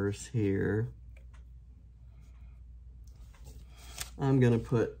flowers here. I'm going to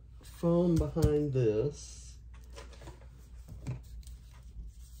put foam behind this.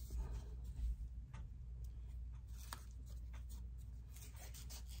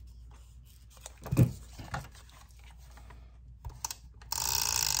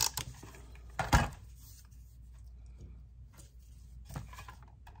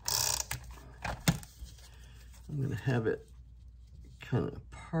 I'm going to have it kind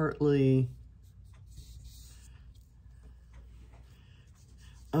of partly.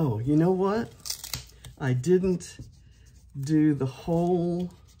 Oh, you know what? I didn't do the hole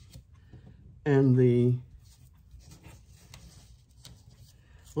and the,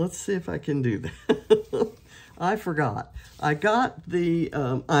 let's see if I can do that. I forgot. I got the,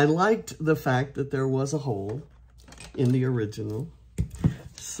 I liked the fact that there was a hole in the original.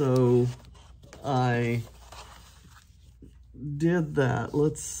 So I did that.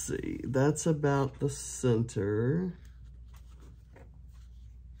 Let's see. That's about the center.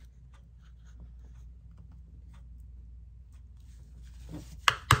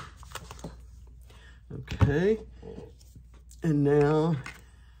 Okay. And now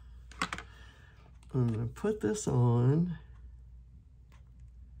I'm going to put this on.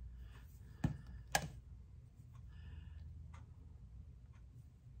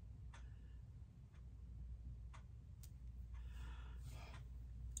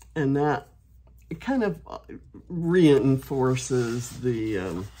 And that kind of reinforces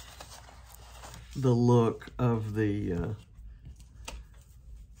the look of the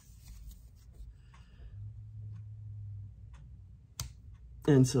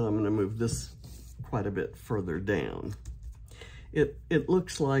and so I'm going to move this quite a bit further down. It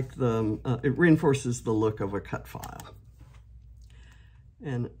looks like the it reinforces the look of a cut file,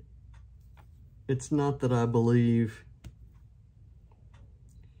 and it's not that I believe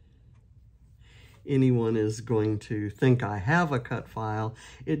anyone is going to think I have a cut file.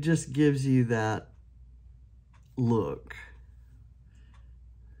 It just gives you that look,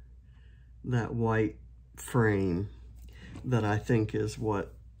 that white frame that I think is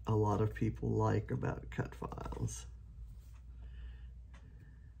what a lot of people like about cut files.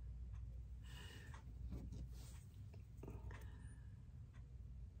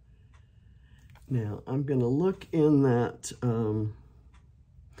 Now I'm going to look in that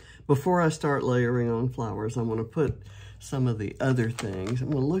before I start layering on flowers. I'm going to put some of the other things. I'm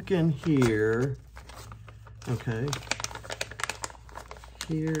going to look in here. Okay.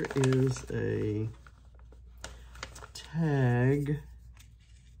 Here is a tag.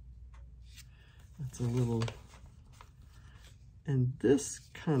 That's a little, and this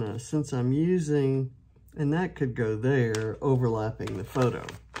kind of, since I'm using, and that could go there, overlapping the photo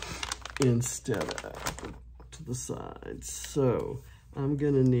instead of to the side. So I'm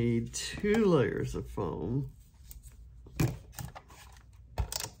going to need 2 layers of foam.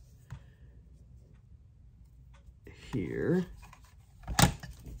 Here.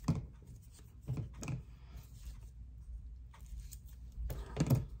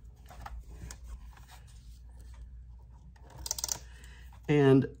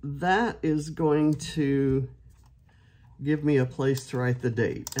 And that is going to give me a place to write the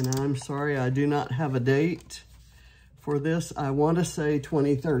date. And I'm sorry, I do not have a date for this. I want to say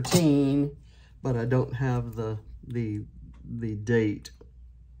 2013, but I don't have the date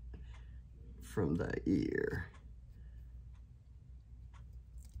from that year.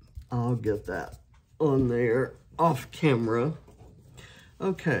 I'll get that on there off camera.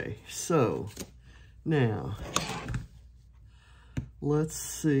 Okay, so now let's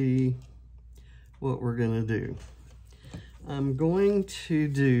see what we're gonna do. I'm going to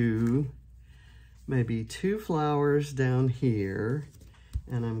do maybe 2 flowers down here,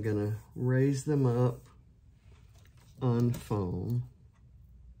 and I'm gonna raise them up on foam.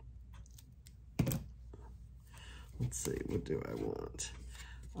 Let's see, what do I want?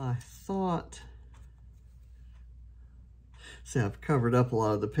 I thought, see, I've covered up a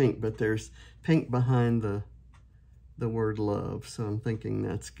lot of the pink, but there's pink behind the word love, so I'm thinking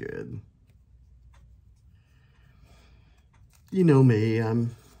that's good. You know me,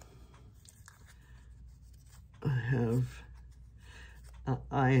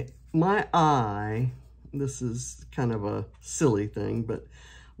 my eye, this is kind of a silly thing, but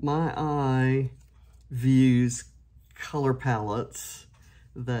my eye views color palettes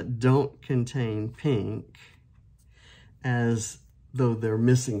that don't contain pink as though they're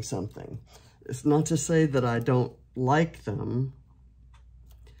missing something. It's not to say that I don't like them,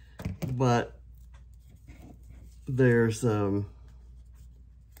 but there's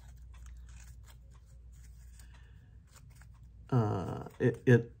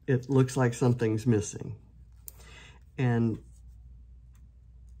it looks like something's missing. And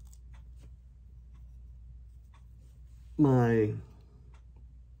my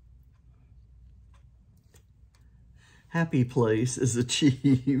happy place is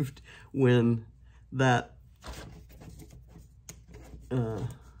achieved when that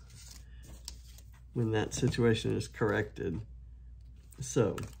situation is corrected.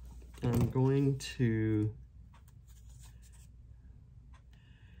 So I'm going to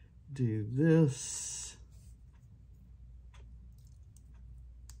do this.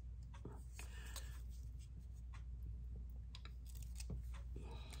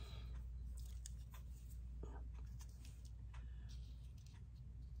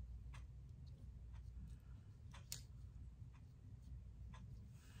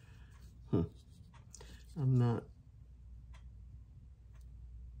 I'm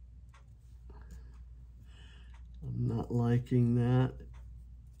not liking that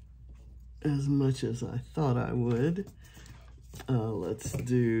as much as I thought I would. Let's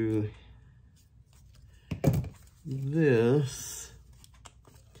do this.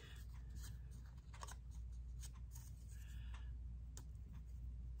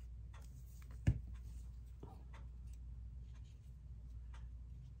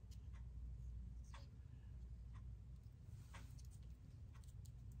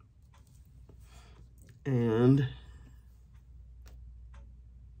 And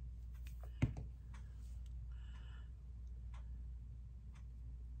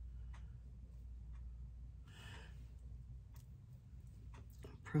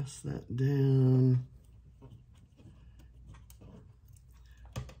press that down.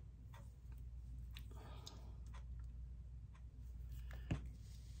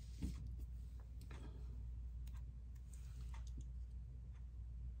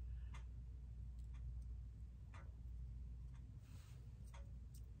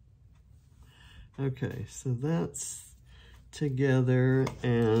 Okay, so that's together,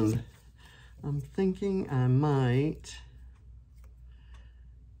 and I'm thinking I might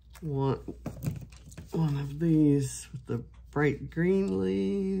want one of these with the bright green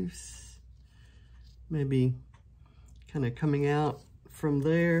leaves, maybe kind of coming out from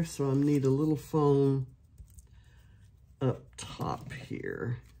there, so I need a little foam up top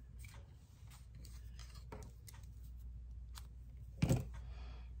here.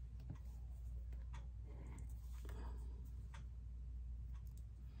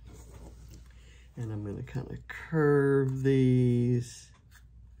 And I'm going to kind of curve these.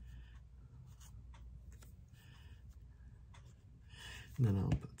 And then I'll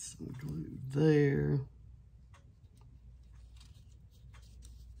put some glue there.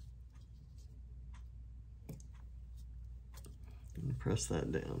 And press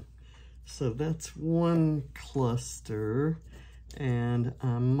that down. So that's one cluster, and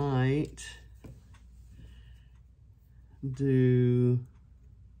I might do,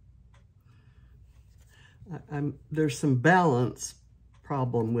 there's some balance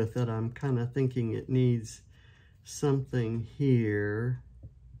problem with it. I'm kind of thinking it needs something here.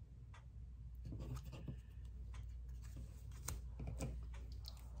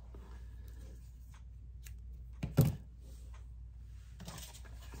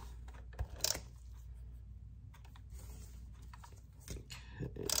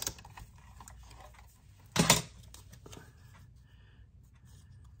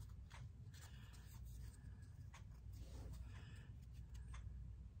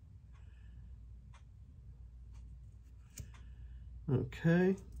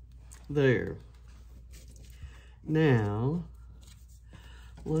 Okay, there. Now,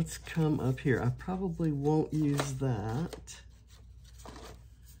 let's come up here. I probably won't use that,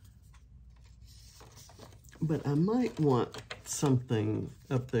 but I might want something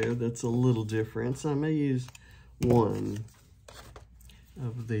up there that's a little different. So I may use one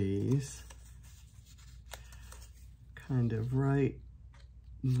of these, kind of right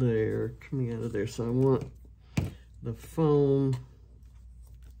there, coming out of there. So I want the foam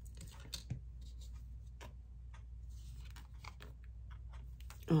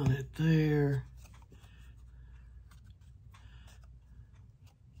on it there.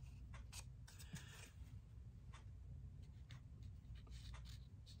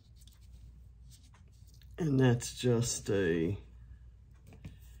 And that's just a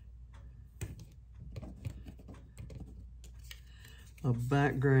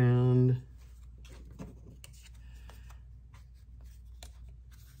background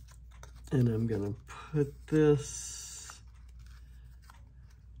And I'm gonna put this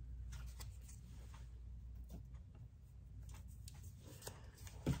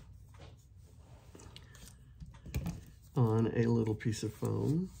on a little piece of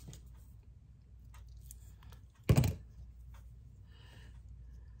foam.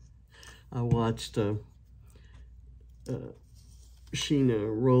 I watched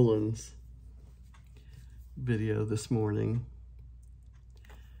Sheena Rowland's video this morning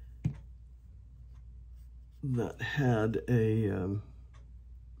that had a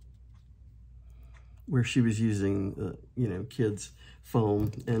where she was using you know, kids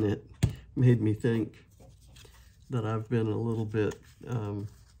foam, and it made me think that I've been a little bit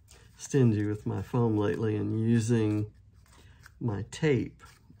stingy with my foam lately and using my tape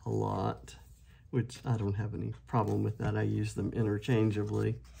a lot, which I don't have any problem with that. I use them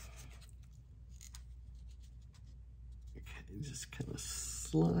interchangeably. Okay, just kind of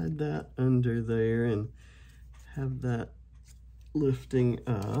slide that under there and have that lifting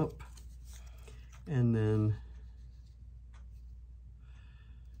up, and then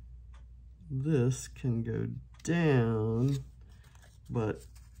this can go down but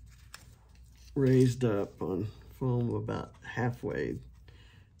raised up on foam about halfway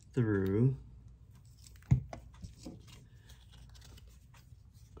through.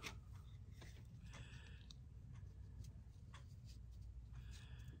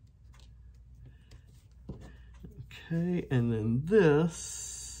 Okay, and then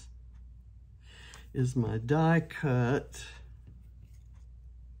this is my die cut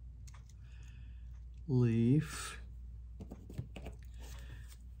leaf.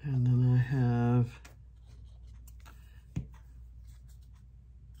 And then I have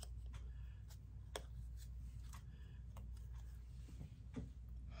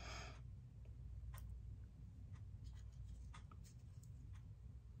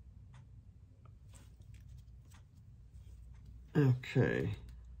okay.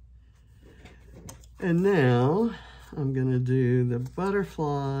 And now I'm gonna do the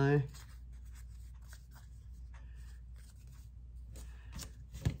butterfly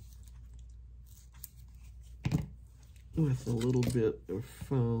with a little bit of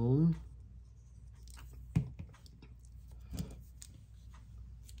foam.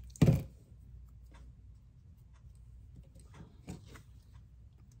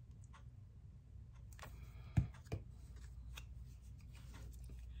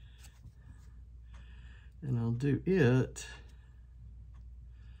 And I'll do it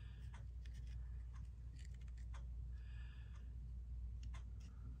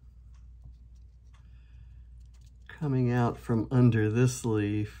coming out from under this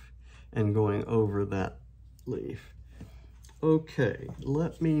leaf and going over that leaf. Okay,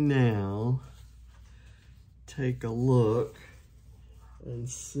 let me now take a look and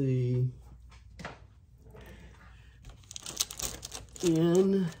see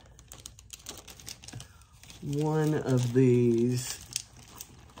in one of these,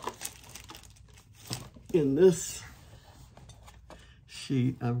 in this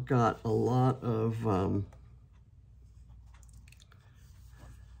sheet, I've got a lot of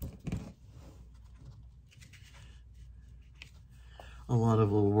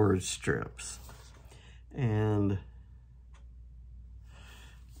little word strips, and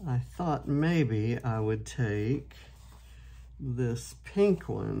I thought maybe I would take this pink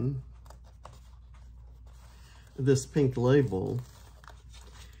one, this pink label,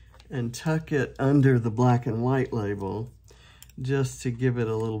 and tuck it under the black and white label just to give it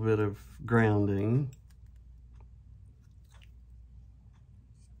a little bit of grounding.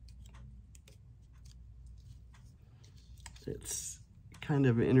 It's kind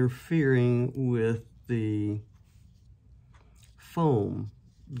of interfering with the foam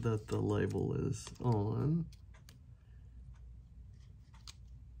that the label is on.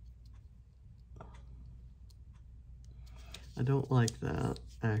 I don't like that,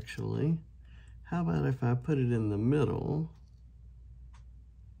 actually. How about if I put it in the middle?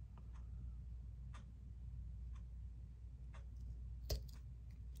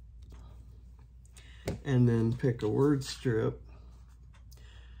 And then pick a word strip.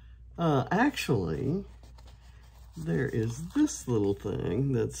 Actually, there is this little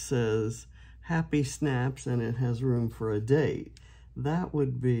thing that says Happy Snaps, and it has room for a date. That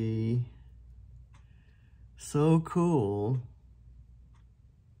would be so cool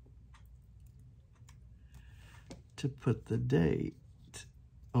to put the date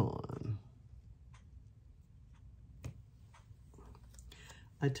on.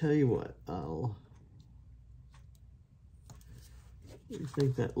 I tell you what, I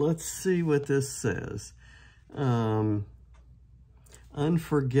think that, let's see what this says.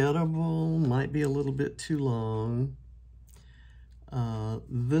 Unforgettable might be a little bit too long.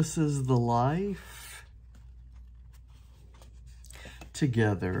 This is the Life.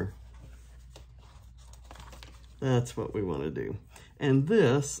 Together. That's what we want to do. And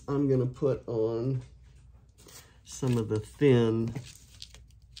this, I'm going to put on some of the thin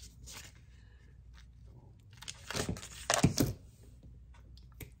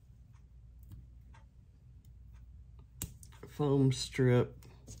foam strip.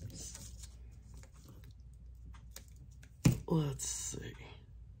 Let's see.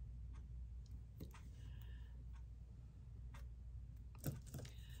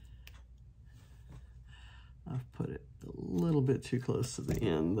 I've put it a little bit too close to the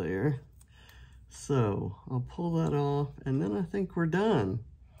end there. So I'll pull that off, and then I think we're done.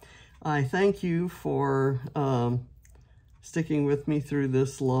 I thank you for sticking with me through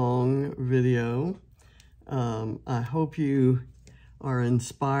this long video. I hope you are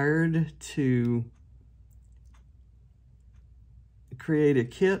inspired to create a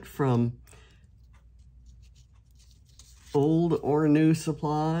kit from old or new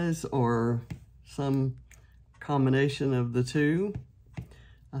supplies, or some combination of the two.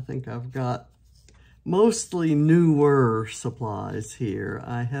 I think I've got mostly newer supplies here.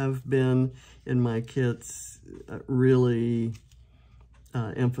 I have been in my kits really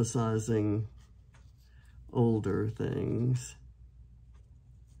emphasizing older things.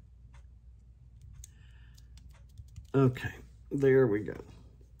 Okay, there we go.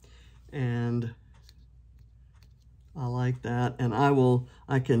 And I like that. And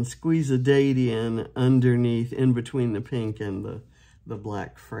I can squeeze a date in underneath, in between the pink and the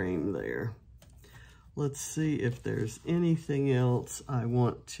black frame there. Let's see if there's anything else I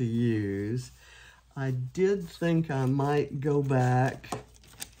want to use. I did think I might go back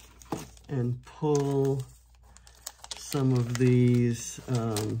and pull some of these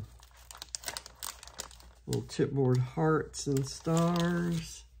little chipboard hearts and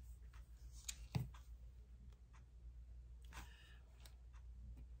stars.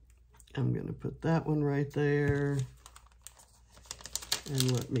 I'm going to put that one right there.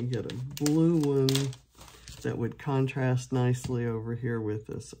 And let me get a blue one that would contrast nicely over here with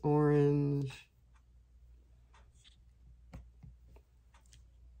this orange.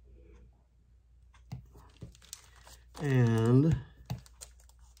 And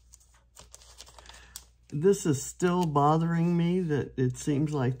this is still bothering me, that it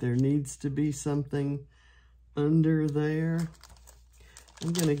seems like there needs to be something under there.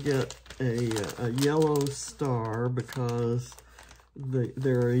 I'm going to get a yellow star, because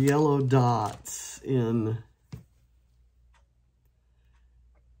there are yellow dots in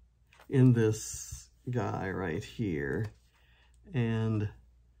this guy right here. And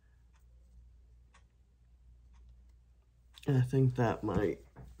I think that might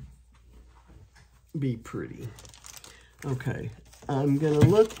be pretty. Okay, I'm gonna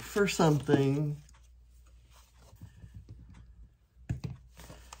look for something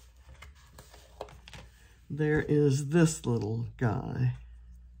there is this little guy.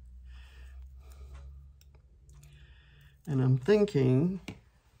 And I'm thinking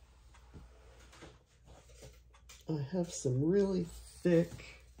I have some really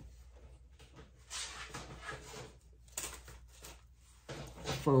thick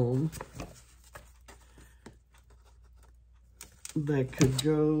foam that could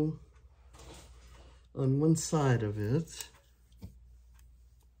go on one side of it,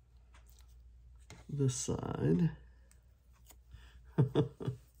 this side.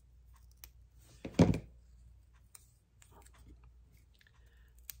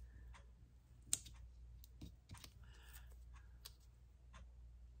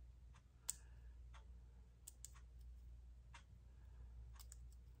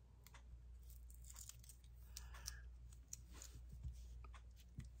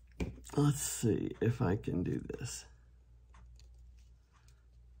 Let's see if I can do this.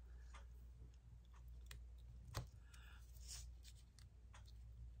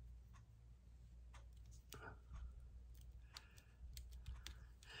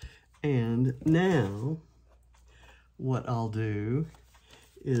 And now what I'll do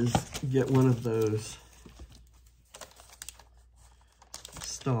is get one of those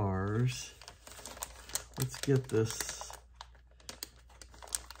stars. Let's get this.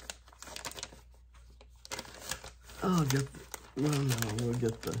 I'll get the, well, no, we'll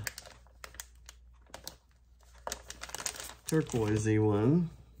get the turquoisey one.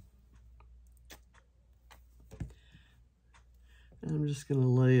 And I'm just going to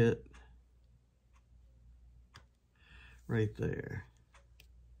lay it right there.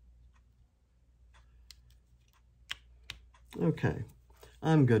 Okay,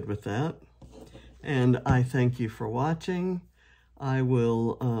 I'm good with that. And I thank you for watching. I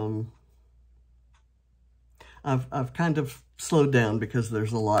will, I've kind of slowed down because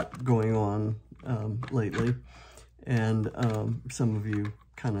there's a lot going on lately. And some of you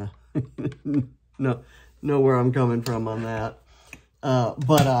kind of know where I'm coming from on that.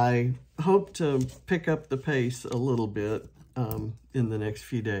 But I hope to pick up the pace a little bit in the next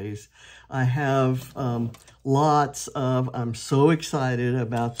few days. I have lots of, I'm so excited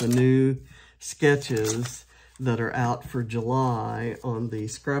about the new sketches that are out for July on the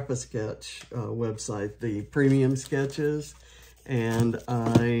Scrap-A-Sketch website, the premium sketches. And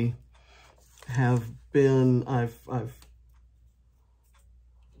I have been, I've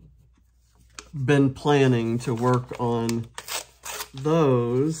been planning to work on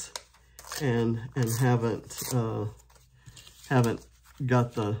those and haven't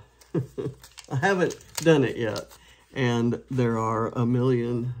got the I haven't done it yet, and there are a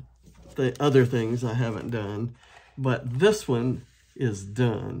million other things I haven't done, but this one is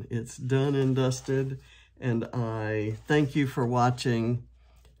done. It's done and dusted, and I thank you for watching,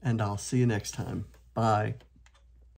 and I'll see you next time. Bye.